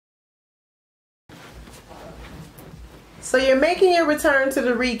So you're making your return to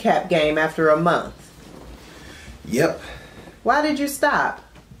the recap game after a month? Yep. Why did you stop?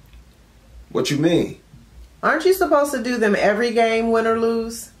 What you mean? Aren't you supposed to do them every game, win or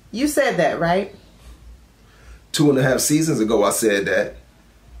lose? You said that, right? 2.5 seasons ago I said that.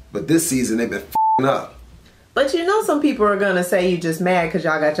 But this season they've been f***ing up. But you know some people are going to say you just mad because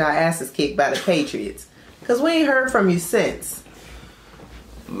y'all got y'all asses kicked by the Patriots. Because we ain't heard from you since.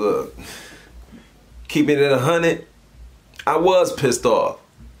 Look, keeping it 100, I was pissed off.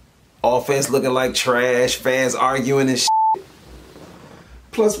 Offense looking like trash, fans arguing and shit.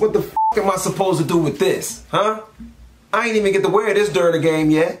 Plus, what the f*** am I supposed to do with this, huh? I ain't even get to wear this during the game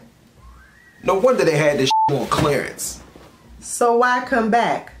yet. No wonder they had this shit on clearance. So why come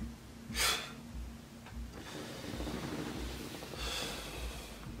back?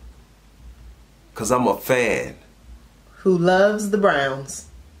 Cause I'm a fan. Who loves the Browns.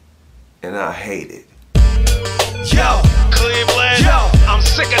 And I hate it. Yo, Cleveland, yo, I'm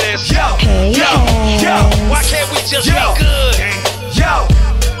sick of this. Yo, Hey, yo, hey. yo, why can't we just be good? Yo,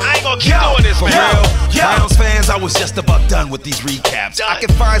 I ain't gonna keep doing this, man. For real, Browns fans, I was just about done with these recaps. I can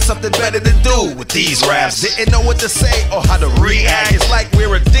find something better to do with these raps. Didn't know what to say or how to react. It's like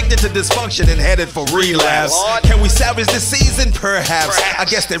we're addicted to dysfunction and headed for relapse. Can we salvage this season? Perhaps. I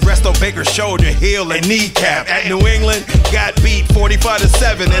guess they rest on Baker's shoulder, heel, and kneecap. At New England, got beat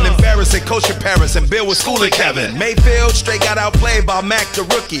 45-7 and embarrassing coach comparison. Bill was schooling Kevin. Mayfield straight got outplayed by Mac the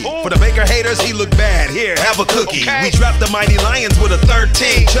rookie. For the Baker haters, he looked bad. Here, have a cookie. We dropped the mighty Lions with a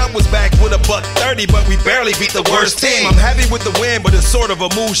 13. Chubb was back with a $130, but we barely beat the worst team. I'm happy with the win, but it's sort of a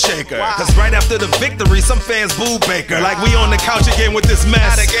mood shaker. Cause right after the victory, some fans boo Baker. Like we on the couch again with this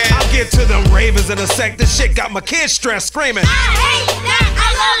mess. I'll get to them Ravens in a sec. This shit got my kids stressed, screaming. I hate that I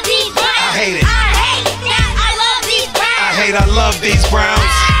love these Browns. I hate it. I hate that I love these Browns. I love these Browns.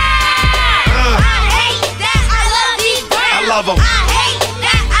 I hate that I love these Browns. I love 'em. I hate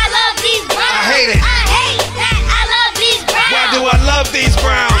that I love these Browns. I hate it. I hate that I love these Browns. Why do I love these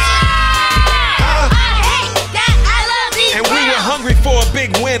Browns? And we were hungry for a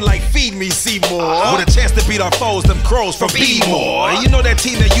big win like Feed Me Seymour. With a chance to beat our foes, them crows from Beemore. You know that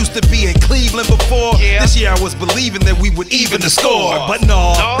team that used to be in Cleveland before? This year I was believing that we would even the score. But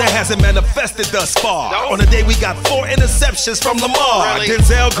no, that hasn't manifested thus far. On the day we got 4 interceptions from Lamar.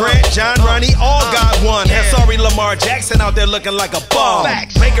 Denzel Grant, John Ronnie, all got one. And sorry Lamar Jackson out there looking like a bum.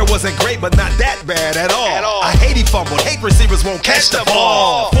 Baker wasn't great, but not that bad at all. I hate he fumbled, hate receivers won't catch the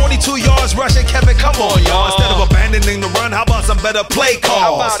ball. 42 yards rushing, Kevin, come on y'all. Instead of abandoning the run, how about some better play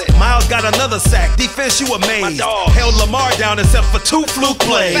calls? Miles got another sack, defense you amazed. Held Lamar down except for 2 fluke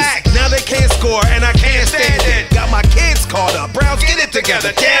plays. Now they can't score and I can't stand it. Got my kids caught up, Browns get it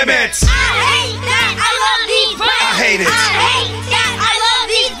together, damn it. I hate that I love these Browns. I hate it. I hate that I love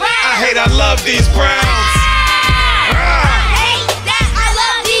these Browns. I love these Browns. I hate that I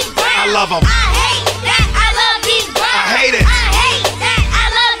love these Browns. I love 'em.